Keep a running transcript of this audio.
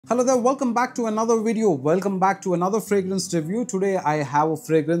Hello there, welcome back to another video. Welcome back to another fragrance review. Today I have a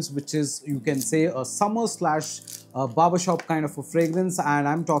fragrance which is, you can say, a summer slash barbershop kind of a fragrance, and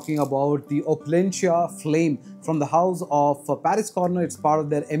I'm talking about the Opulentia Flame from the house of Paris Corner. It's part of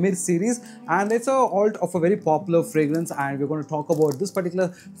their Emir series and it's a alt of a very popular fragrance, and we're going to talk about this particular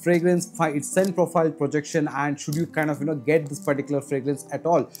fragrance, its scent profile, projection, and should you kind of get this particular fragrance at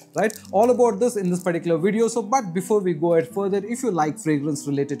all, right? All about this in this particular video. So but before we go ahead further, if you like fragrance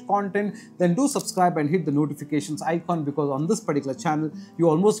related content, then do subscribe and hit the notifications icon, because on this particular channel you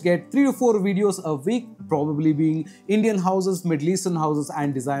almost get 3 to 4 videos a week, probably being Indian houses, Middle Eastern houses,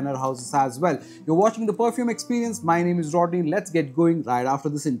 and designer houses as well. You're watching the Perfume Experience. My name is Rodney. Let's get going right after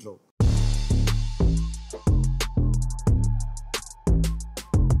this intro.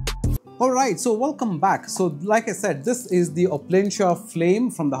 Alright, so welcome back. So like I said, this is the Opulentia Flame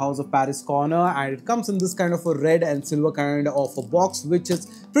from the house of Paris Corner, and it comes in this kind of a red and silver kind of a box, which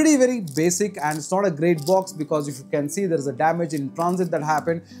is pretty very basic, and it's not a great box because if you can see, there is a damage in transit that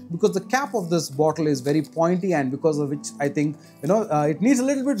happened because the cap of this bottle is very pointy, and because of which I think it needs a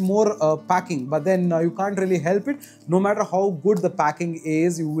little bit more packing, but then you can't really help it. No matter how good the packing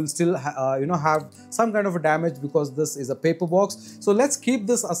is, you will still have some kind of a damage because this is a paper box. So let's keep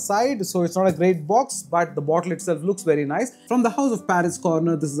this aside. So it's not a great box, but the bottle itself looks very nice. From the house of Paris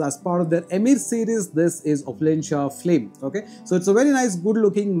Corner, this is as part of their Emir series. This is Opulentia Flame. Okay, so it's a very nice, good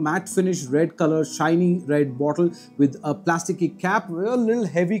looking matte finish red color, shiny red bottle with a plasticky cap, a little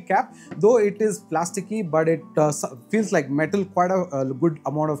heavy cap, though it is plasticky, but it feels like metal, quite a good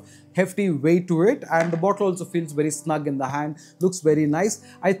amount of hefty weight to it, and the bottle also feels very snug in the hand, looks very nice.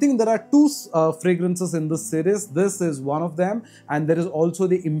 I think there are two fragrances in this series. This is one of them, and there is also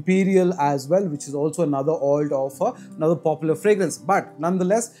the Imperial as well, which is also another alt of another popular fragrance. But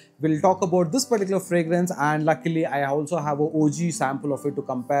nonetheless, we'll talk about this particular fragrance, and luckily I also have a OG sample of it to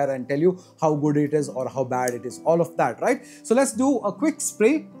compare and tell you how good it is or how bad it is, all of that, right? So let's do a quick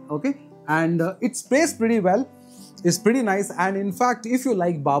spray, okay? And it sprays pretty well. It's pretty nice, and in fact, if you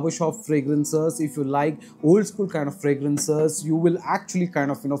like barbershop fragrances, if you like old school kind of fragrances, you will actually kind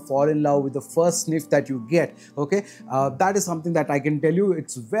of fall in love with the first sniff that you get. Okay, that is something that I can tell you.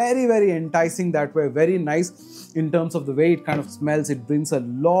 It's very enticing that way, very nice in terms of the way it kind of smells. It brings a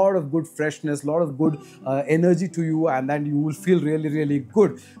lot of good freshness, a lot of good energy to you, and then you will feel really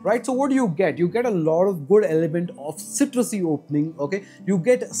good, right? So what do you get? You get a lot of good element of citrusy opening. Okay, you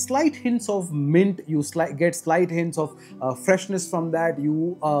get slight hints of mint, you get slight hints of freshness from that.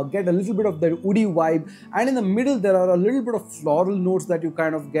 You get a little bit of the woody vibe, and in the middle there are a little bit of floral notes that you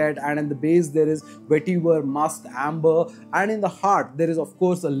kind of get, and in the base there is vetiver, musk, amber, and in the heart there is of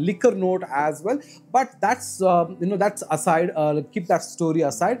course a liquor note as well. But that's that's aside. Keep that story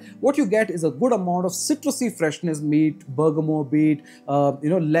aside. What you get is a good amount of citrusy freshness, be it bergamot, be it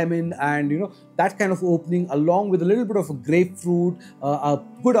lemon, and that kind of opening, along with a little bit of grapefruit, a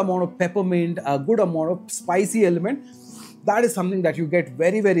good amount of peppermint, a good amount of spicy element. That is something that you get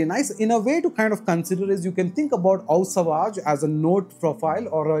very nice. In a way to kind of consider is, you can think about Eau Sauvage as a note profile,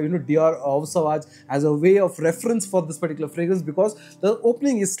 or Dior Eau Sauvage as a way of reference for this particular fragrance, because the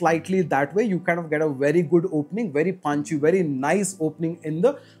opening is slightly that way. You kind of get a very good opening, very punchy, very nice opening in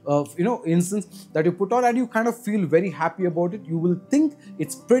the instance that you put on, and you kind of feel very happy about it. You will think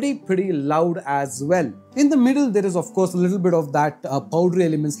it's pretty loud as well. In the middle there is of course a little bit of that powdery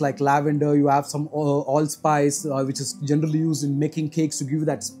elements like lavender. You have some allspice, which is generally used in making cakes to give you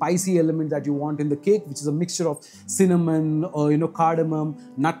that spicy element that you want in the cake, which is a mixture of cinnamon, cardamom,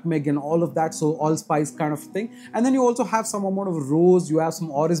 nutmeg, and all of that. So allspice kind of thing. And then you also have some amount of rose, you have some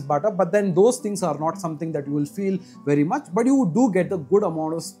orris butter, but then those things are not something that you will feel very much, but you do get the good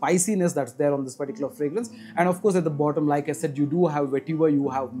amount of spiciness that's there on this particular fragrance. And of course at the bottom, like I said, you do have vetiver, you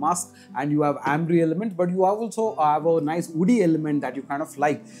have musk, and you have amber element, but you also have a nice woody element that you kind of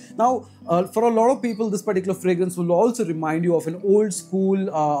like. Now for a lot of people, this particular fragrance will also remind you of an old school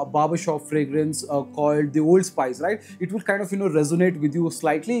barbershop fragrance called the Old Spice, right? It will kind of resonate with you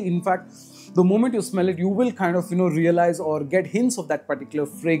slightly. In fact, the moment you smell it, you will kind of realize or get hints of that particular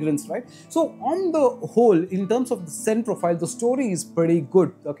fragrance, right? So on the whole, in terms of the scent profile, the story is pretty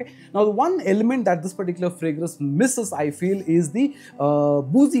good. Okay, now the one element that this particular fragrance misses, I feel, is the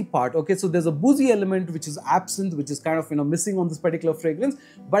boozy part. Okay, so there's a boozy element which is absent, which is kind of missing on this particular fragrance.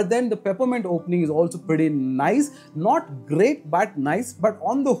 But then the peppermint opening is also pretty nice, not great but nice. But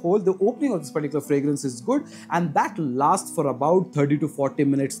on the whole, the opening of this particular fragrance is good, and that lasts for about 30 to 40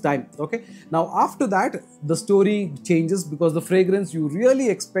 minutes time. Okay, Now after that, the story changes because the fragrance, you really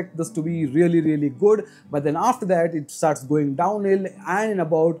expect this to be really good, but then after that it starts going downhill, and in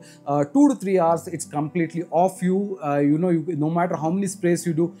about 2 to 3 hours it's completely off you. No matter how many sprays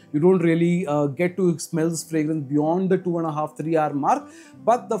you do, you don't really get to smell this fragrance beyond the 2.5-3 hour mark.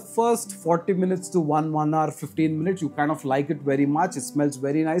 But the first 40 minutes to 1 hour 15 minutes, you kind of like it very much. It smells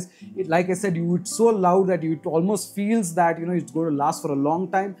very nice. Like I said, it's so loud that it almost feels that it's going to last for a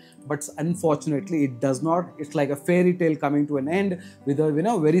long time, but unfortunately it does not. It's like a fairy tale coming to an end with a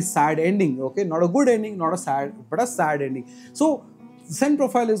very sad ending. Okay, not a good ending, not a sad, but a sad ending. So scent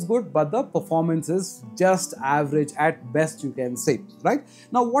profile is good, but the performance is just average at best, you can say, right?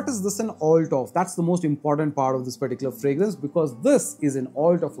 Now, what is this an alt of? That's the most important part of this particular fragrance, because this is an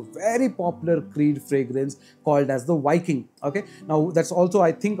alt of a very popular Creed fragrance called as the Viking. Okay, now that's also,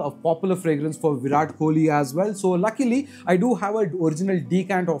 I think, a popular fragrance for Virat Kohli as well. So luckily, I do have an original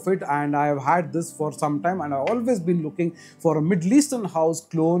decant of it, and I have had this for some time, and I've always been looking for a Middle Eastern house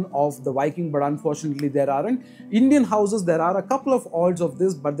clone of the Viking, but unfortunately there aren't. Indian houses, there are a couple of alts of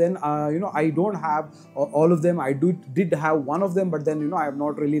this, but then I don't have all of them. I did have one of them, but then I have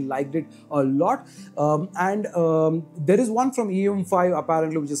not really liked it a lot. There is one from EM5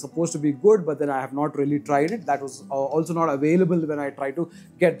 apparently which is supposed to be good, but then I have not really tried it. That was also not available when I tried to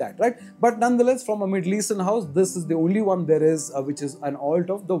get that, right? But nonetheless, from a Middle Eastern house, this is the only one there is which is an alt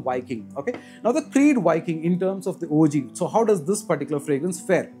of the Viking. Okay, now the Creed Viking in terms of the OG. So how does this particular fragrance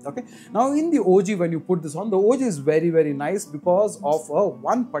fare? Okay, now in the OG, when you put this on, the OG is very nice because of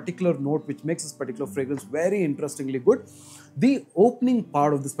one particular note which makes this particular fragrance very interestingly good. The opening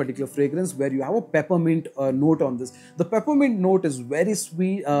part of this particular fragrance, where you have a peppermint note on this. The peppermint note is very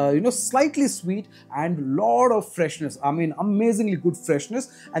sweet, slightly sweet, and lot of freshness. I mean, amazingly good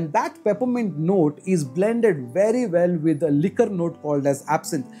freshness. And that peppermint note is blended very well with a liquor note called as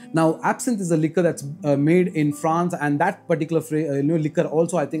absinthe. Now, absinthe is a liquor that's made in France, and that particular liquor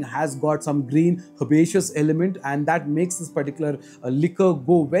also, I think, has got some green herbaceous element, and that makes this particular liquor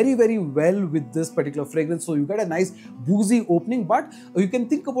go very well with this particular fragrance. So you get a nice boozy opening, but you can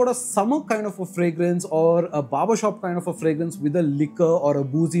think about a summer kind of a fragrance or a barbershop kind of a fragrance with a liquor or a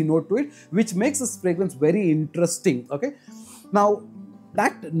boozy note to it, which makes this fragrance very interesting. Okay, now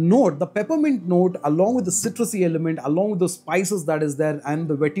that note, the peppermint note, along with the citrusy element, along with the spices that is there, and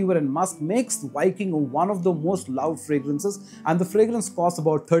the vetiver and musk, makes Viking one of the most loved fragrances. And the fragrance costs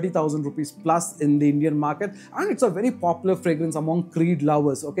about 30,000 rupees plus in the Indian market, and it's a very popular fragrance among Creed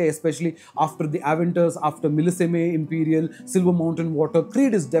lovers. Okay, especially after the Aventers, after Millesime Imperial, Silver Mountain Water,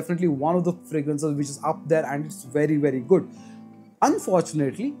 Creed is definitely one of the fragrances which is up there, and it's very good.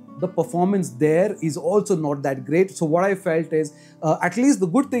 Unfortunately, the performance there is also not that great. So what I felt is, at least the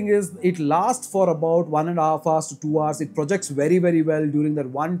good thing is, it lasts for about 1.5 hours to 2 hours. It projects very well during that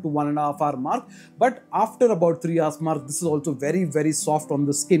 1 to 1.5 hour mark. But after about 3 hours mark, this is also very soft on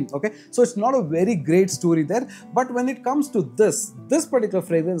the skin. Okay, so it's not a very great story there. But when it comes to this particular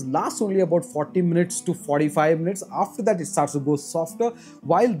fragrance lasts only about 40 minutes to 45 minutes. After that, it starts to go softer.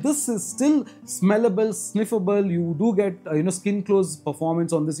 While this is still smellable, sniffable, you do get skin close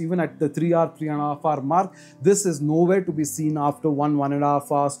performance on this even at the 3.5 hour mark. This is nowhere to be seen after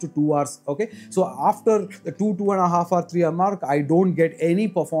 1.5 hours to 2 hours. Okay, so after the 2.5 hour 3 hour mark, I don't get any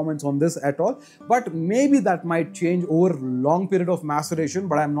performance on this at all. But maybe that might change over long period of maceration,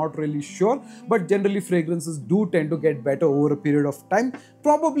 but I'm not really sure. But generally, fragrances do tend to get better over a period of time.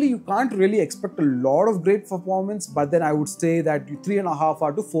 Probably you can't really expect a lot of great performance, but then I would say that 3.5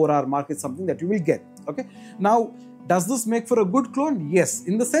 hour to 4 hour mark is something that you will get. Okay, now, does this make for a good clone? Yes,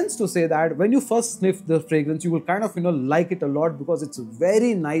 in the sense to say that when you first sniff the fragrance, you will kind of like it a lot because it's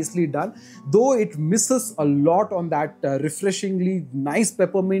very nicely done. Though it misses a lot on that refreshingly nice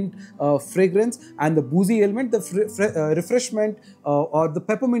peppermint fragrance and the boozy element, the refreshment or the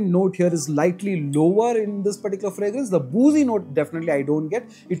peppermint note here is slightly lower in this particular fragrance. The boozy note definitely I don't get.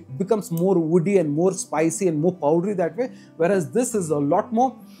 It becomes more woody and more spicy and more powdery that way, whereas this is a lot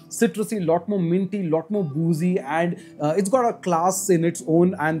more citrusy, lot more minty, lot more boozy, and it's got a class in its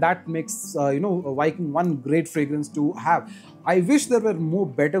own, and that makes Viking one great fragrance to have. I wish there were more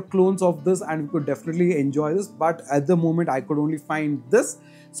better clones of this and we could definitely enjoy this, but at the moment I could only find this.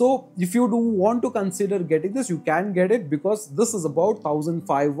 So if you do want to consider getting this, you can get it because this is about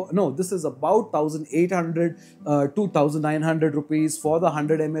 1,800 to 1,900 rupees for the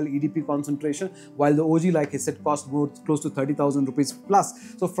 100 ml EDP concentration, while the OG, like I said, cost more close to 30,000 rupees plus.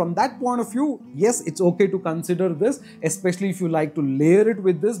 So from that point of view, yes, it's okay to consider this, especially if you like to layer it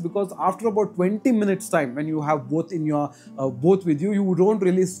with this, because after about 20 minutes time, when you have both in your both with you, you don't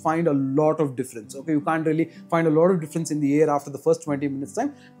really find a lot of difference. Okay, you can't really find a lot of difference in the air after the first 20 minutes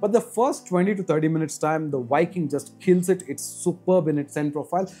time, but the first 20 to 30 minutes time, the Viking just kills it. It's superb in its scent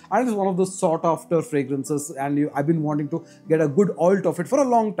profile, and it's one of those sought after fragrances, and I've been wanting to get a good alt of it for a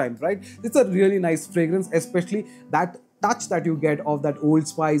long time, right? It's a really nice fragrance, especially that touch that you get of that Old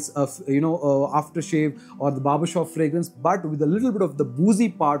Spice of aftershave or the Barbershop fragrance, but with a little bit of the boozy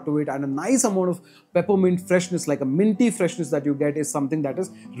part to it and a nice amount of peppermint freshness, like a minty freshness that you get, is something that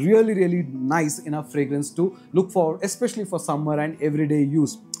is really, really nice in a fragrance to look for, especially for summer and everyday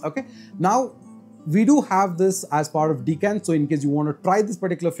use. Okay, now we do have this as part of decant, so in case you want to try this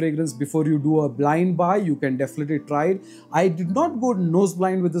particular fragrance before you do a blind buy, you can definitely try it. I did not go nose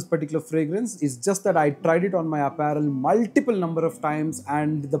blind with this particular fragrance. It's just that I tried it on my apparel multiple number of times,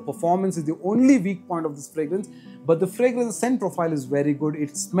 and the performance is the only weak point of this fragrance. But the fragrance scent profile is very good.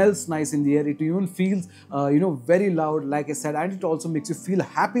 It smells nice in the air. It even feels very loud, like I said, and it also makes you feel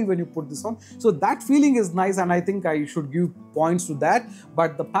happy when you put this on. So that feeling is nice, and I think I should give points to that.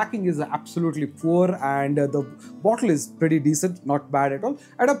 But the packing is absolutely poor, and the bottle is pretty decent, not bad at all.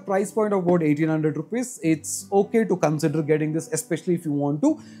 At a price point of about 1800 rupees, it's okay to consider getting this, especially if you want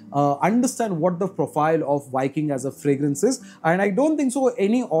to understand what the profile of Viking as a fragrance is. And I don't think so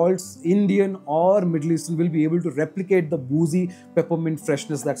any alts, Indian or Middle Eastern, will be able to replicate the boozy peppermint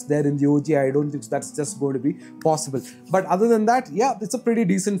freshness that's there in the OG. I don't think that's just going to be possible. But other than that, yeah, it's a pretty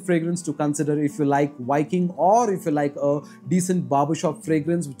decent fragrance to consider if you like Viking, or if you like a decent Barbershop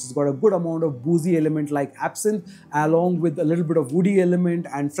fragrance which has got a good amount of boozy element like absinthe, along with a little bit of woody element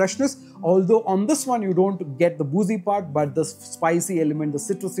and freshness. Although on this one you don't get the boozy part, but the spicy element, the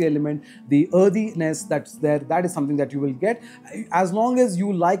citrusy element, the earthiness that's there, that is something that you will get. As long as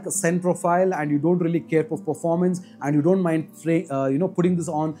you like a scent profile and you don't really care for performance, and you don't mind putting this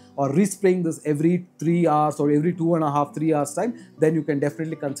on or respraying this every 3 hours or every 2.5-3 hours time, then you can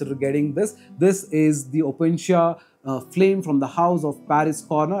definitely consider getting this. This is the Opulentia Flame from the House of Paris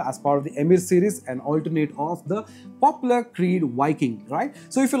Corner as part of the Emir series, an alternate of the popular Creed Viking, right?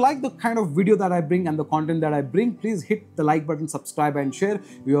 So if you like the kind of video that I bring and the content that I bring, please hit the like button, subscribe and share.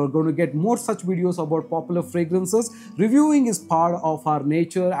 We are going to get more such videos about popular fragrances. Reviewing is part of our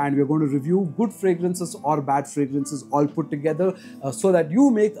nature, and we're going to review good fragrances or bad fragrances all put together, so that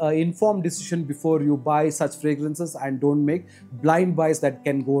you make an informed decision before you buy such fragrances and don't make blind buys that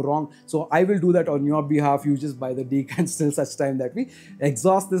can go wrong. So I will do that on your behalf. You just buy the decant till such time that we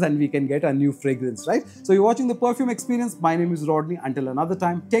exhaust this and we can get a new fragrance, right? So you're watching the Perfume Experience. My name is Rodney. Until another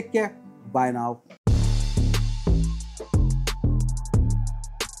time, take care. Bye now.